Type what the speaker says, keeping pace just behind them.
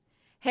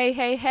Hey,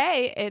 hey,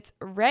 hey, it's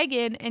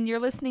Rhegan, and you're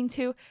listening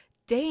to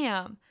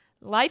Damn,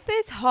 Life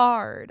is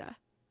Hard.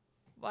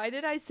 Why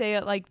did I say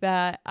it like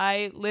that?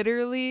 I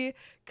literally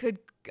could.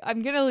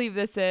 I'm going to leave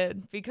this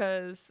in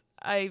because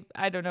I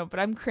don't know, but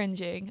I'm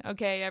cringing.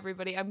 Okay,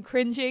 everybody, I'm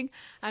cringing.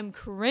 I'm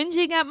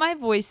cringing at my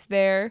voice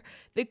there.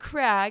 The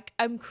crack.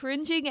 I'm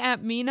cringing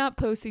at me not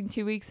posting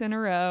 2 weeks in a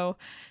row.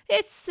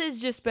 This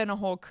has just been a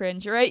whole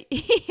cringe right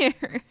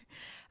here.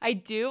 I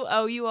do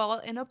owe you all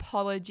an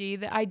apology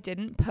that I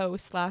didn't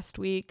post last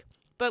week.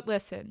 But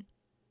listen,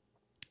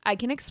 I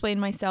can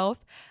explain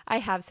myself. I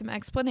have some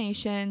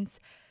explanations.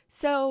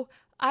 So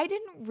I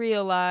didn't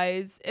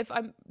realize, if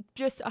I'm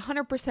just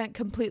 100%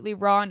 completely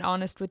raw and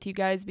honest with you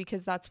guys,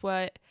 because that's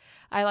what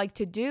I like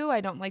to do. I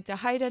don't like to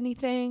hide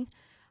anything.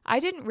 I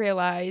didn't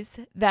realize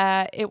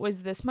that it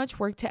was this much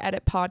work to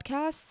edit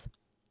podcasts.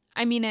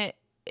 I mean,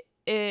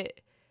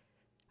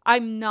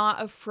 I'm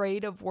not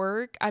afraid of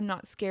work. I'm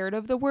not scared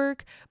of the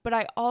work, but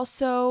I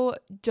also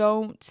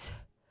don't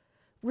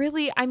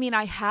really,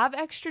 I have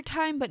extra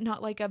time, but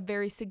not like a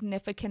very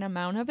significant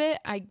amount of it.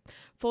 I'm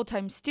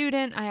full-time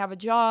student, I have a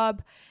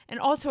job, and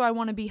also I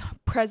want to be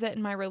present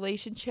in my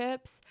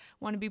relationships.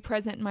 I want to be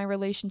present in my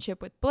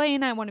relationship with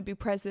Blaine. I want to be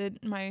present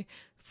in my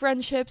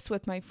friendships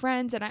with my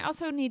friends, and I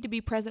also need to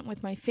be present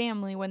with my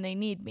family when they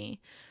need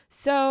me.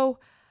 So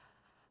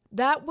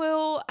that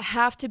will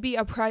have to be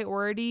a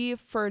priority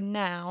for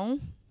now.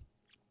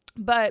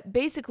 But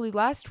basically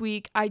last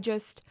week I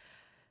just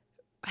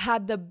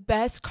had the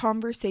best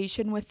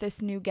conversation with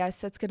this new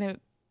guest the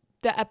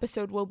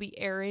episode will be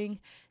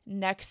airing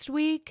next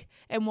week,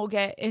 and we'll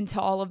get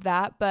into all of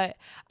that. But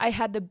I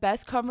had the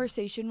best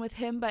conversation with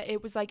him, but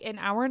it was like an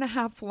hour and a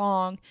half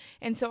long.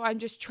 And so I'm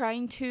just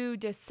trying to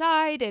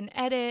decide and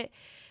edit,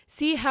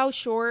 see how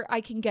short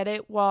I can get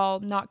it while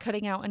not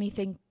cutting out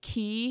anything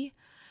key.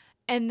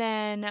 And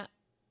then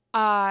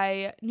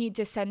I need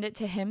to send it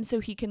to him so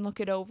he can look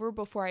it over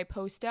before I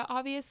post it,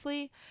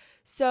 obviously.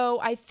 So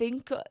I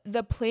think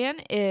the plan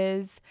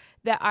is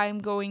that I'm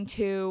going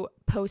to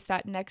post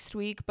that next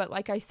week. But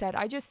like I said,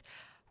 I just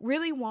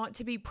really want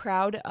to be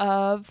proud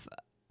of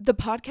the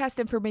podcast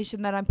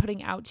information that I'm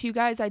putting out to you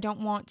guys. I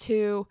don't want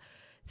to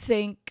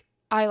think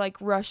I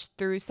rushed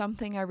through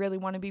something. I really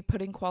want to be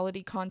putting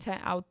quality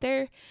content out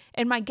there.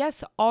 And my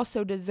guests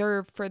also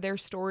deserve for their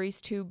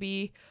stories to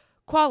be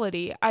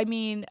quality.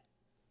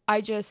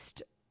 I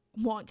just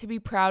want to be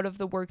proud of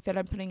the work that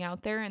I'm putting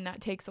out there, and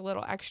that takes a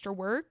little extra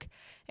work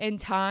and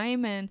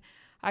time, and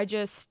I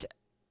just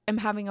am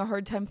having a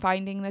hard time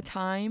finding the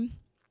time,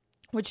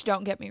 which,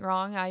 don't get me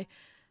wrong, I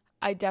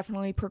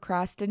definitely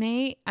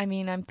procrastinate.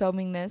 I'm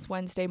filming this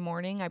Wednesday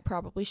morning. I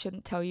probably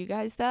shouldn't tell you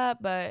guys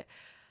that, but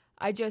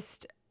I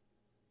just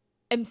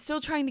am still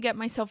trying to get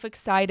myself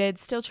excited,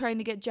 still trying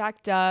to get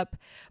jacked up,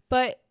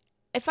 but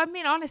if I'm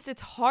being honest, it's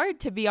hard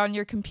to be on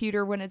your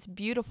computer when it's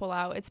beautiful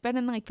out. It's been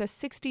in the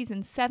 60s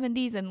and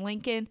 70s in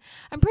Lincoln.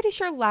 I'm pretty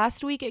sure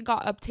last week it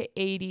got up to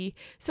 80.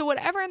 So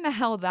whatever in the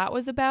hell that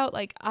was about,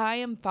 I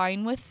am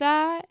fine with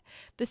that.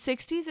 The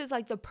 60s is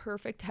the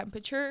perfect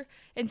temperature.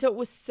 And so it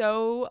was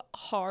so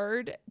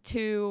hard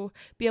to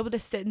be able to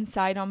sit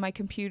inside on my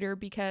computer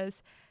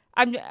because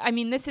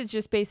this is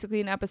just basically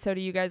an episode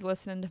of you guys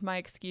listening to my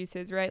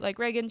excuses, right?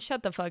 Rhegan,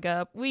 shut the fuck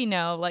up. We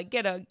know,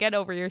 get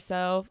over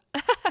yourself.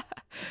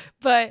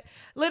 But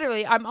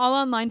literally, I'm all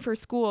online for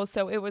school,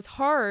 so it was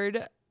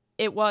hard.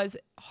 It was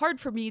hard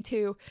for me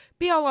to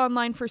be all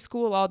online for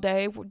school all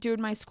day,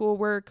 doing my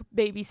schoolwork,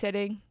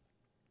 babysitting,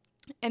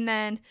 and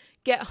then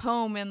get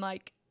home and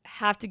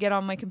have to get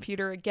on my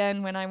computer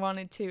again when I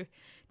wanted to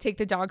take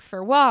the dogs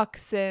for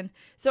walks. And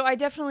so I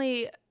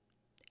definitely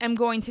am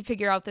going to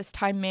figure out this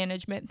time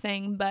management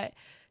thing, but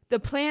the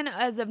plan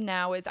as of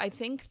now is I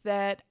think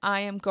that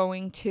I am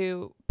going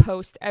to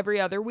post every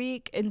other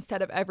week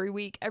instead of every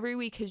week. Every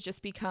week has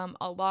just become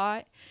a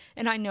lot.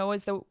 And I know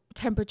as the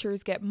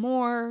temperatures get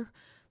the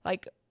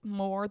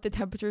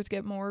temperatures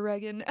get more,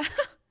 Rhegan.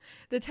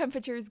 The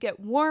temperatures get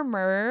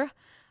warmer.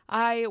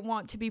 I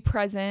want to be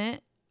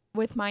present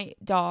with my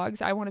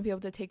dogs. I want to be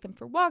able to take them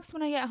for walks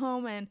when I get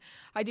home, and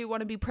I do want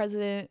to be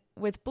present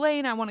with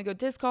Blaine. I want to go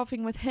disc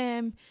golfing with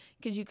him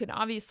because you can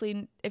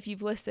obviously, if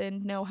you've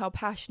listened, know how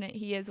passionate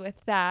he is with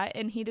that,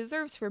 and he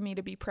deserves for me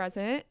to be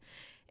present.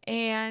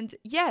 And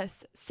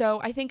yes,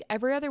 so I think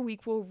every other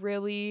week will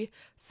really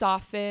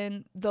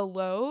soften the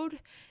load.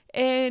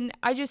 And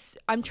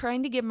I'm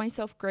trying to give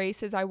myself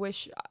grace, as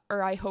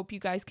I hope you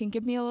guys can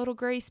give me a little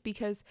grace,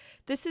 because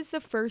this is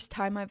the first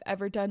time I've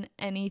ever done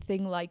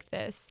anything like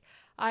this.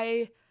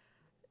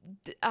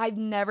 I've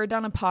never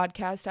done a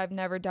podcast. I've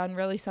never done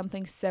really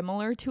something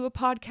similar to a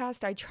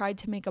podcast. I tried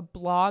to make a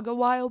blog a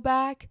while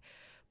back,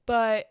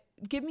 but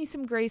give me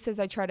some grace as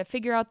I try to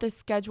figure out this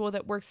schedule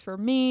that works for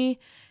me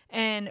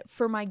and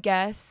for my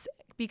guests,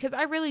 because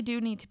I really do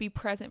need to be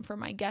present for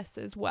my guests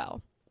as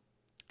well.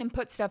 and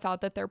put stuff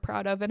out that they're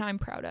proud of and I'm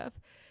proud of.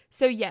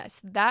 So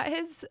yes, that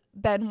has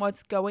been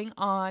what's going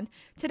on.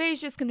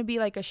 Today's just going to be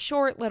like a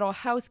short little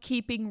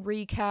housekeeping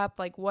recap,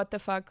 like what the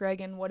fuck,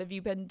 Rhegan, what have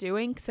you been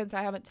doing since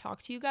I haven't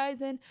talked to you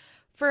guys in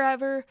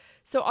forever.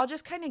 So I'll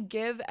just kind of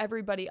give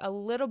everybody a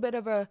little bit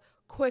of a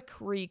quick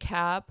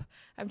recap.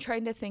 I'm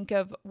trying to think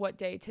of what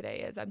day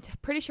today is. I'm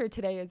pretty sure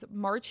today is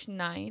March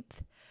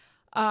 9th.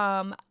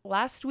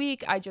 Last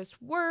week I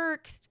just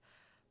worked.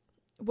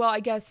 Well,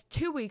 I guess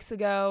 2 weeks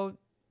ago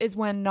is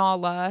when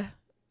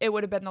it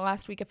would have been the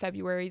last week of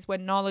February, is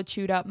when Nala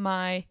chewed up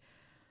my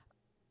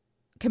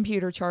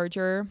computer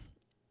charger.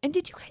 And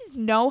did you guys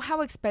know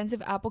how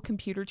expensive Apple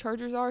computer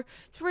chargers are?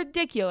 It's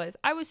ridiculous.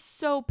 I was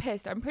so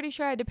pissed. I'm pretty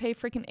sure I had to pay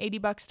freaking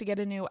 $80 to get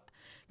a new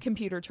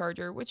computer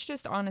charger, which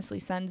just honestly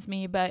sends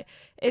me, but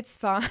it's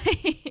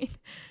fine.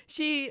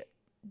 She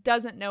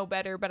doesn't know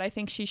better, but I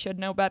think she should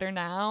know better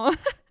now.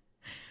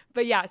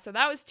 But yeah, so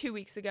that was 2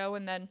 weeks ago,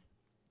 and then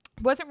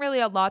wasn't really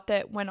a lot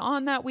that went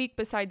on that week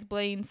besides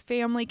Blaine's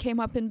family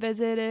came up and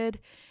visited,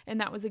 and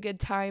that was a good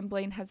time.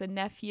 Blaine has a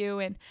nephew,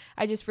 and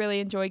I just really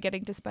enjoy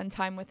getting to spend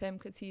time with him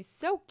because he's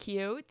so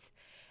cute.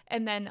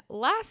 And then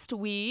last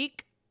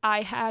week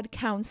I had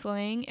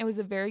counseling. It was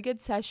a very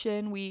good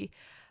session. We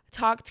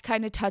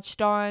kind of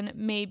touched on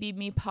maybe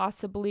me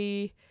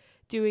possibly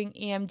doing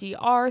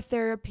EMDR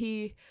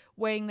therapy,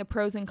 weighing the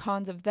pros and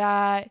cons of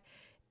that,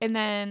 and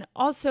then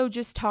also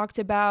just talked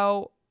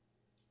about,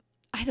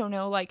 I don't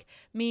know, like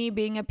me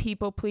being a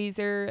people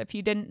pleaser. If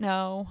you didn't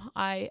know,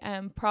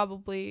 I'm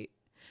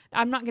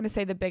not going to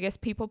say the biggest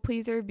people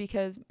pleaser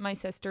because my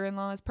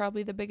sister-in-law is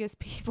probably the biggest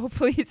people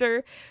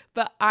pleaser,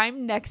 but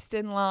I'm next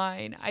in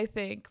line. I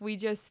think we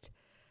just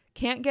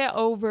can't get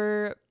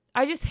over.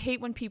 I just hate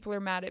when people are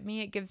mad at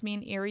me. It gives me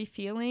an eerie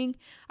feeling.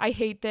 I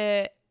hate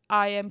that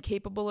I am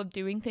capable of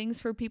doing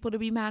things for people to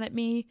be mad at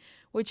me,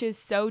 which is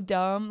so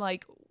dumb.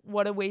 Like,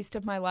 what a waste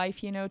of my life,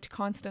 to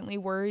constantly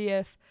worry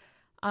if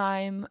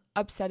I'm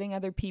upsetting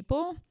other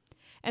people.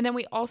 And then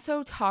we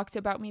also talked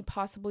about me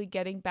possibly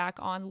getting back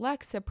on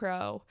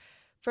Lexapro.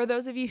 For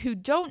those of you who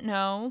don't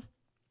know,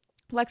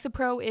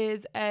 Lexapro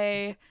is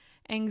a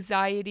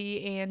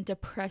anxiety and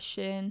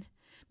depression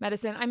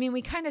medicine. I mean,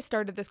 we kind of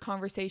started this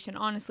conversation,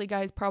 honestly,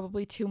 guys,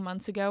 probably 2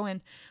 months ago,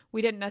 and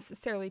we didn't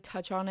necessarily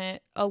touch on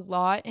it a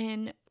lot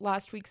in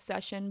last week's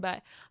session,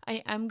 but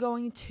I am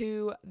going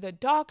to the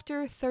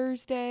doctor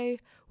Thursday,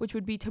 which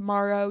would be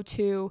tomorrow,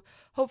 to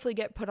hopefully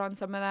get put on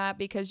some of that,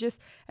 because just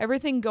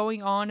everything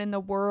going on in the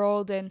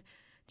world and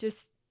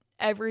just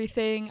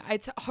everything,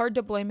 it's hard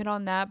to blame it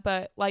on that,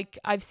 but like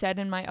I've said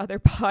in my other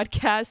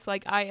podcasts,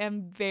 like I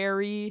am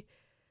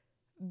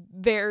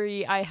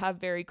I have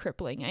very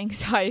crippling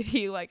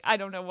anxiety. Like, I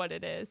don't know what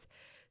it is.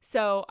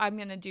 So I'm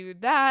going to do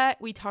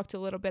that. We talked a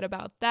little bit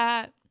about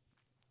that.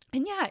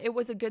 And yeah, it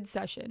was a good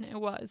session.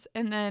 It was.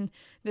 And then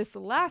this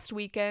last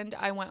weekend,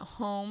 I went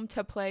home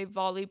to play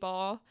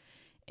volleyball.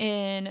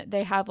 And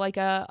they have like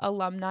a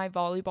alumni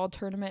volleyball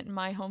tournament in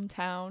my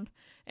hometown.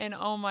 And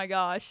oh my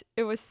gosh,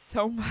 it was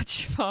so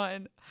much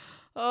fun.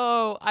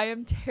 Oh, I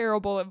am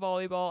terrible at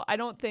volleyball. I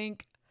don't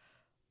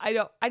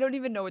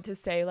even know what to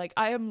say. Like,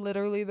 I am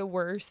literally the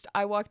worst.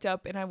 I walked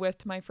up and I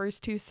whiffed my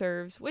first 2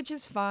 serves, which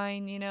is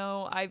fine.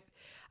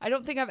 I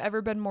don't think I've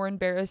ever been more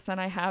embarrassed than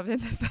I have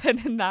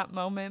been in that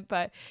moment,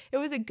 but it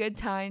was a good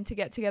time to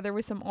get together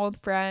with some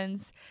old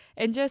friends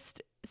and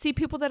just see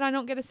people that I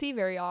don't get to see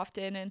very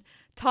often and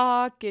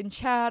talk and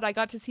chat. I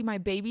got to see my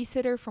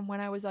babysitter from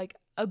when I was like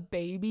a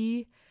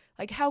baby.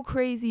 Like, how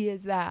crazy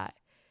is that?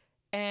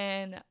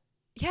 And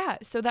yeah,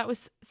 so that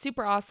was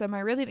super awesome.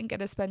 I really didn't get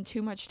to spend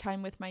too much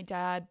time with my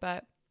dad,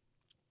 but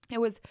it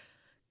was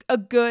a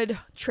good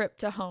trip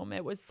to home.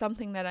 It was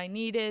something that I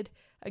needed,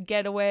 a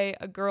getaway,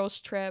 a girls'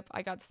 trip.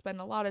 I got to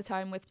spend a lot of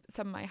time with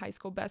some of my high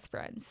school best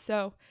friends.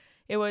 So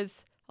it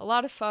was a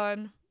lot of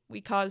fun. We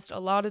caused a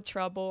lot of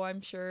trouble,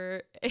 I'm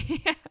sure.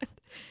 And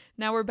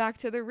now we're back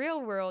to the real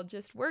world.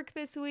 Just work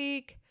this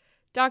week,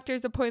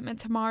 doctor's appointment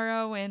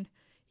tomorrow. And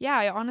yeah,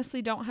 I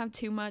honestly don't have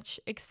too much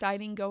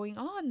exciting going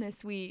on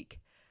this week.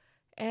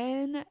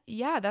 And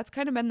yeah, that's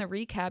kind of been the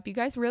recap. You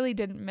guys really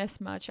didn't miss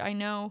much. I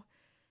know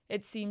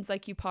it seems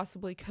like you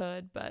possibly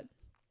could, but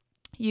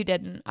you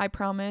didn't. I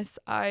promise.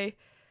 My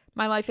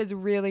life is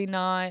really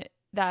not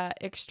that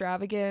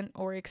extravagant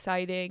or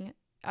exciting.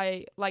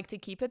 I like to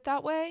keep it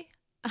that way.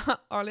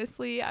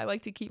 Honestly, I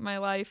like to keep my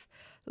life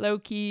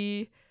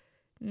low-key,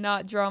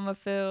 not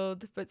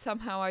drama-filled, but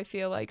somehow I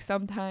feel like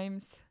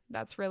sometimes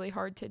that's really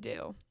hard to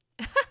do.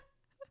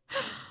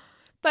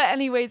 But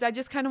anyways, I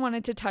just kind of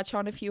wanted to touch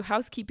on a few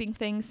housekeeping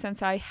things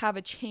since I have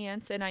a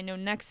chance, and I know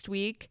next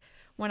week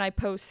when I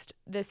post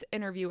this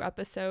interview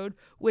episode,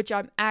 which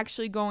I'm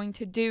actually going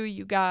to do,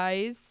 you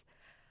guys,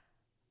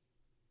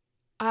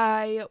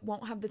 I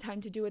won't have the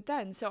time to do it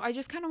then. So I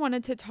just kind of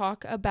wanted to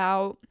talk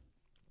about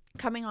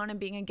coming on and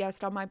being a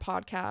guest on my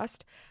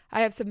podcast.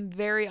 I have some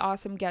very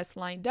awesome guests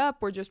lined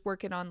up. We're just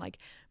working on like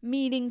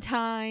meeting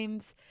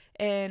times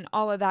and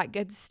all of that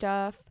good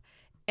stuff.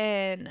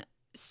 And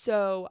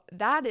so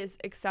that is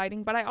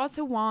exciting, but I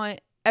also want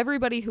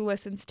everybody who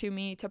listens to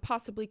me to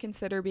possibly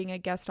consider being a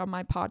guest on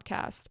my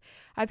podcast.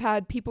 I've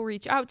had people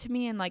reach out to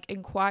me and like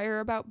inquire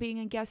about being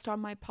a guest on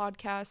my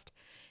podcast.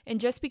 And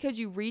just because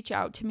you reach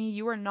out to me,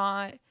 you are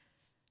not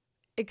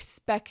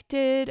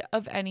expected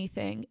of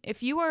anything.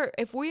 If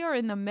we are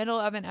in the middle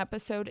of an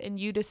episode and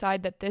you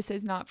decide that this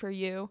is not for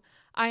you,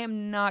 I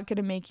am not going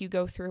to make you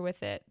go through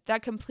with it.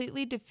 That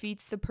completely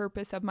defeats the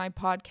purpose of my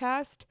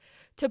podcast,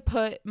 to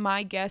put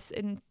my guests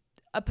in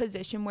a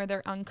position where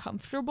they're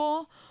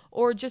uncomfortable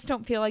or just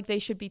don't feel like they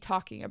should be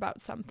talking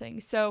about something.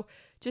 So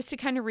just to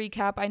kind of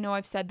recap, I know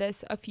I've said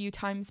this a few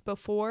times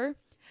before,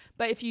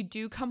 but if you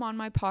do come on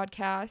my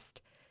podcast,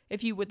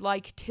 if you would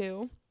like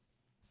to,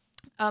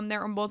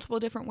 there are multiple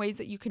different ways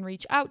that you can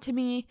reach out to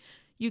me.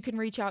 You can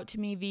reach out to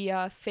me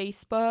via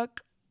Facebook,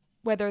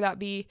 whether that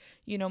be,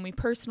 you know me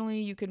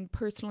personally, you can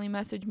personally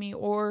message me,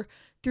 or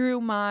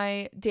through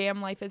my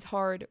Damn Life is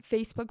Hard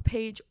Facebook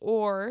page,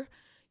 or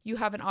you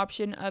have an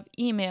option of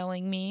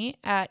emailing me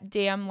at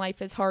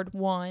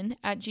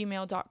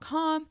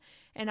damnlifeishard1@gmail.com,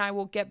 and I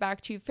will get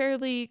back to you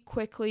fairly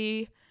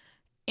quickly,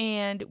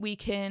 and we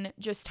can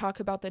just talk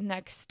about the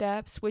next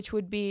steps, which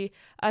would be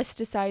us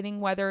deciding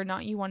whether or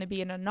not you want to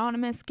be an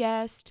anonymous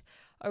guest,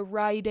 a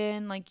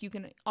write-in, like you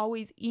can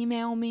always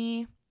email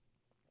me,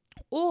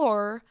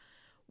 or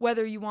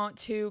whether you want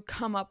to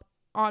come up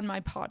on my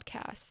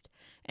podcast.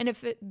 And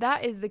if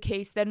that is the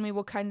case, then we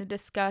will kind of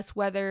discuss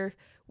whether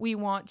we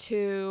want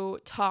to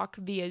talk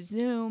via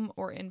Zoom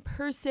or in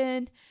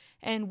person,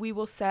 and we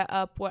will set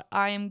up what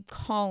I am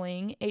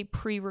calling a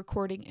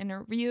pre-recording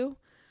interview.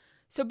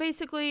 So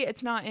basically,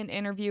 it's not an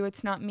interview.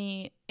 It's not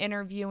me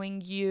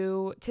interviewing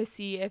you to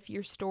see if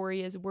your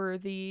story is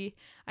worthy.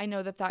 I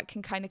know that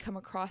can kind of come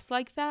across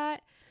like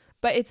that,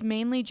 but it's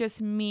mainly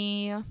just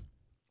me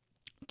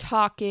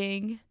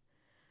talking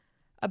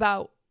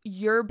about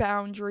your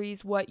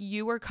boundaries, what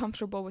you are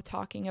comfortable with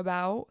talking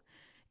about,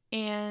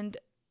 and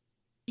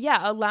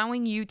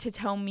allowing you to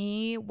tell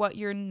me what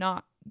you're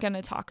not going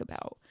to talk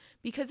about,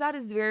 because that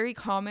is very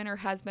common, or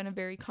has been a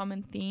very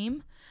common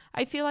theme.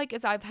 I feel like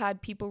as I've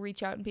had people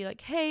reach out and be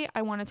like, hey,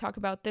 I want to talk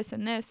about this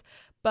and this,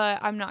 but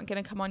I'm not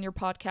going to come on your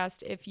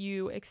podcast if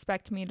you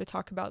expect me to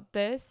talk about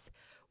this,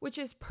 which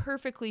is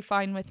perfectly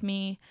fine with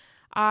me.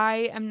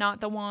 I am not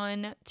the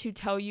one to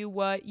tell you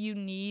what you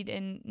need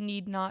and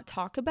need not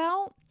talk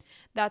about.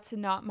 That's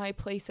not my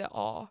place at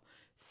all.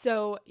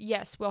 So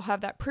yes, we'll have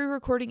that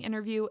pre-recording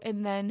interview,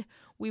 and then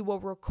we will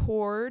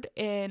record,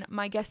 and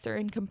my guests are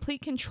in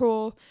complete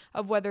control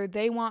of whether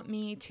they want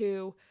me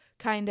to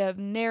kind of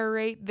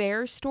narrate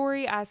their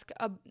story, ask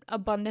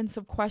abundance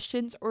of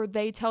questions, or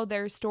they tell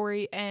their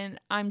story and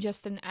I'm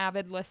just an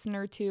avid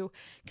listener to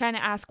kind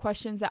of ask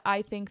questions that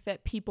I think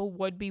that people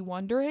would be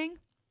wondering,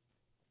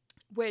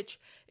 which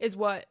is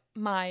what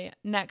my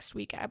next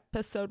week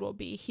episode will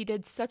be. He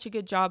did such a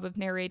good job of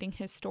narrating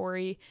his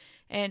story,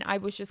 and I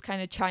was just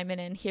kind of chiming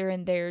in here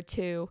and there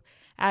to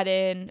add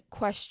in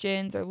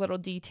questions or little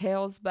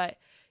details. But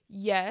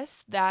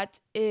yes, that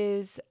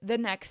is the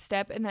next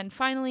step. And then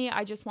finally,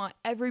 I just want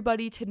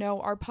everybody to know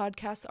our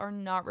podcasts are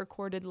not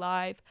recorded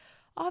live.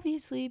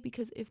 Obviously,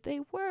 because if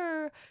they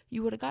were,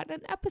 you would have gotten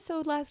an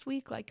episode last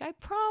week like I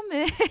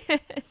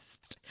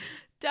promised.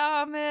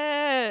 Damn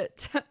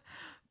it.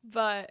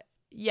 But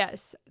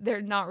yes,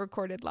 they're not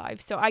recorded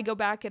live. So I go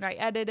back and I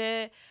edit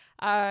it.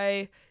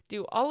 I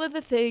do all of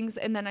the things,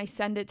 and then I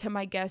send it to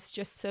my guests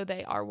just so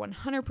they are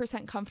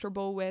 100%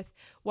 comfortable with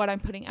what I'm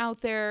putting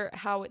out there,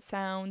 how it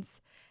sounds,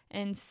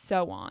 and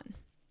so on.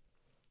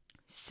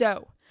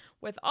 So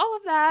with all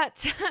of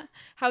that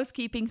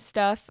housekeeping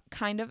stuff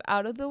kind of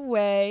out of the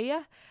way,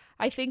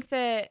 I think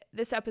that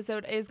this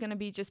episode is going to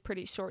be just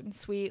pretty short and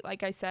sweet.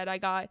 Like I said, I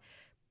got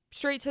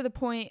straight to the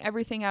point,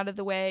 everything out of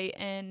the way,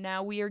 and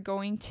now we are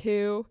going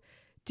to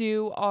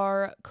do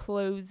our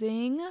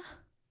closing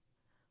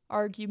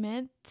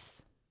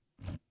arguments,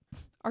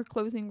 our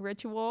closing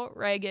ritual.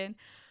 Rhegan,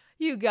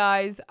 you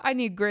guys, I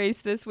need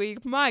grace this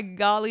week. My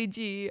golly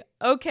gee.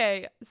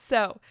 Okay,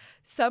 so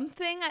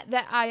something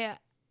that I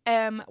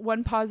am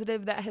one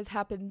positive that has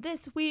happened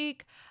this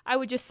week, I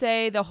would just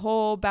say the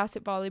whole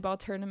basket volleyball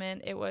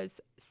tournament. It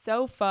was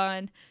so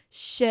fun.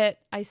 Shit,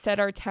 I said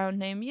our town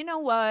name. You know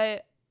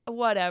what?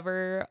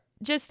 Whatever.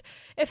 Just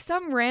if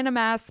some random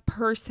ass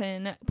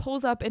person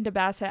pulls up into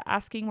Bassett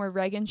asking where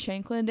Rhegan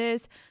Shankland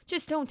is,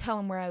 just don't tell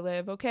him where I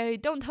live, okay?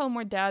 Don't tell him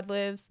where Dad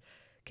lives,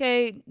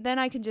 okay? Then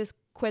I can just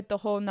quit the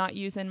whole not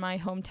using my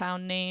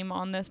hometown name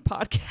on this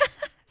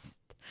podcast.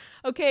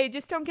 Okay,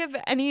 just don't give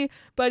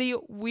anybody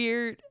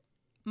weird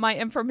my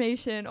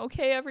information,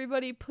 okay,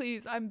 everybody?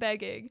 Please, I'm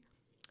begging.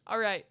 All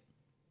right.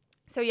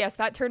 So yes,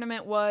 that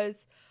tournament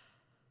was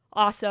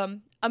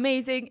awesome.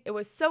 Amazing. It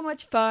was so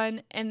much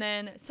fun. And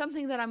then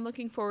something that I'm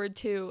looking forward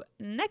to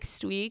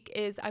next week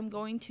is I'm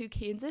going to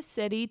Kansas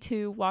City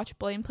to watch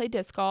Blaine play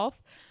disc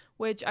golf,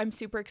 which I'm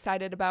super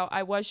excited about.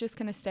 I was just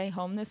going to stay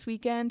home this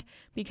weekend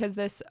because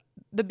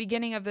the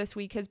beginning of this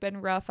week has been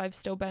rough. I've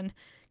still been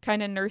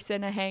kind of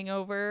nursing a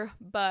hangover,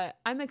 but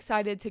I'm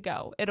excited to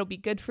go. It'll be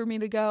good for me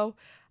to go.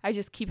 I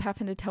just keep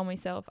having to tell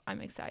myself I'm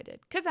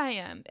excited because I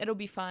am. It'll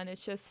be fun.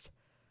 It's just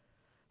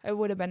It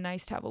would have been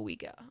nice to have a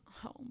week at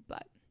home,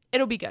 but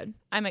it'll be good.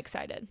 I'm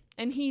excited.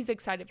 And he's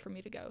excited for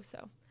me to go,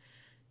 so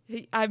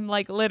I'm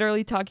like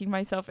literally talking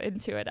myself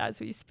into it as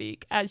we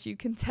speak, as you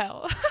can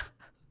tell.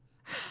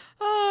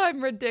 Oh,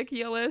 I'm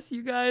ridiculous,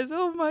 you guys.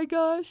 Oh my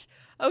gosh.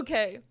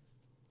 Okay.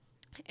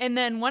 And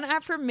then one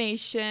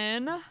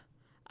affirmation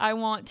I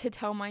want to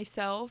tell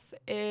myself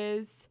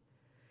is,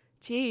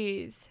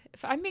 geez,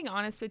 if I'm being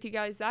honest with you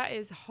guys, that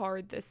is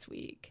hard this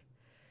week.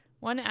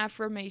 One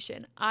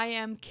affirmation, I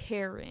am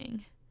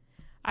caring.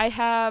 I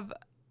have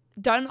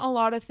done a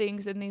lot of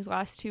things in these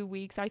last 2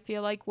 weeks. I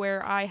feel like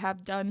where I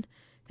have done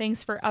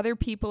things for other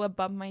people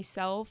above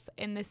myself.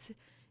 And this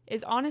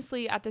is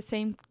honestly, at the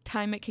same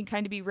time, it can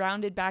kind of be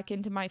rounded back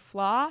into my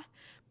flaw,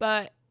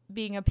 but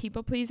being a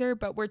people pleaser.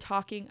 But we're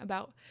talking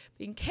about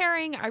being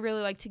caring. I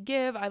really like to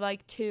give. I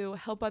like to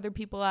help other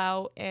people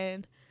out.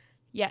 And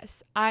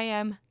yes, I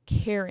am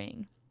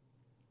caring.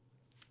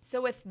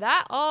 So with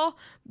that all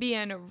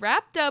being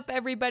wrapped up,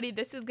 everybody,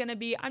 this is going to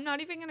be, I'm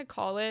not even going to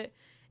call it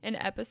an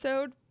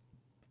episode.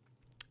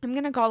 I'm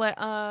going to call it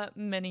a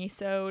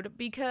Minisode,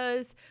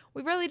 because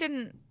we really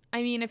didn't,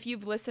 I mean, if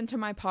you've listened to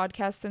my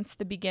podcast since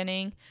the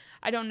beginning,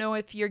 I don't know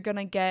if you're going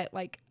to get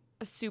like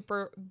a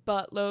super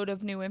buttload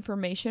of new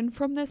information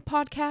from this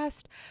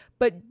podcast,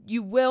 but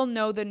you will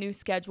know the new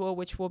schedule,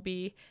 which will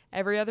be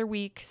every other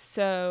week.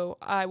 So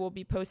I will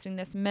be posting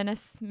this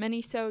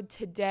Minisode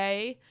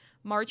today,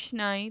 March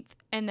 9th,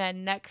 and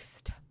then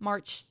next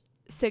March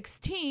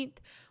 16th,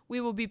 we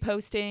will be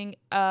posting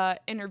an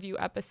interview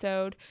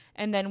episode,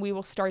 and then we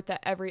will start that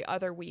every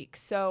other week.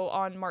 So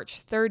on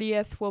March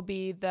 30th will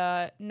be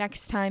the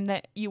next time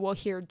that you will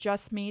hear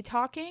just me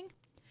talking,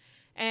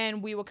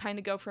 and we will kind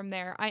of go from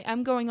there. I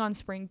am going on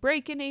spring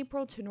break in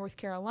April to North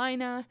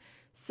Carolina,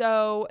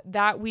 so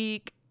that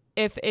week,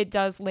 if it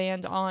does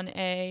land on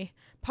a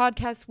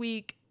podcast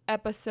week,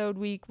 episode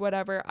week,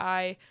 whatever,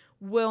 I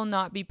will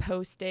not be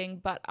posting,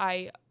 but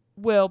I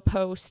will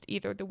post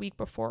either the week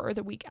before or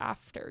the week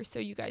after, so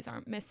you guys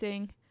aren't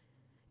missing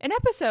an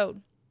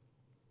episode.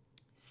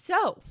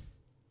 So,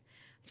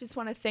 just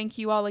want to thank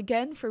you all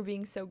again for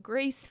being so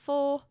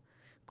graceful,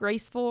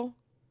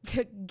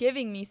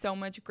 giving me so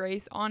much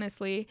grace,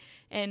 honestly.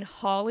 And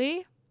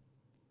Holly,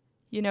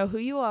 you know who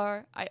you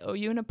are. I owe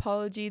you an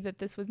apology that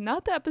this was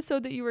not the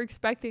episode that you were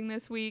expecting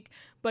this week,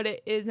 but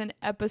it is an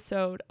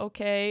episode,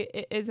 okay?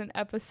 It is an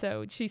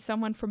episode. She's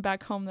someone from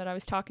back home that I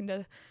was talking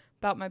to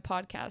about my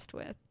podcast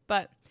with.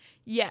 But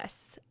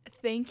yes,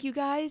 thank you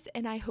guys,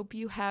 and I hope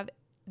you have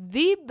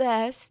the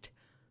best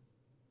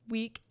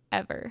week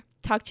ever.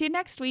 Talk to you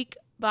next week.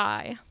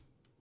 Bye.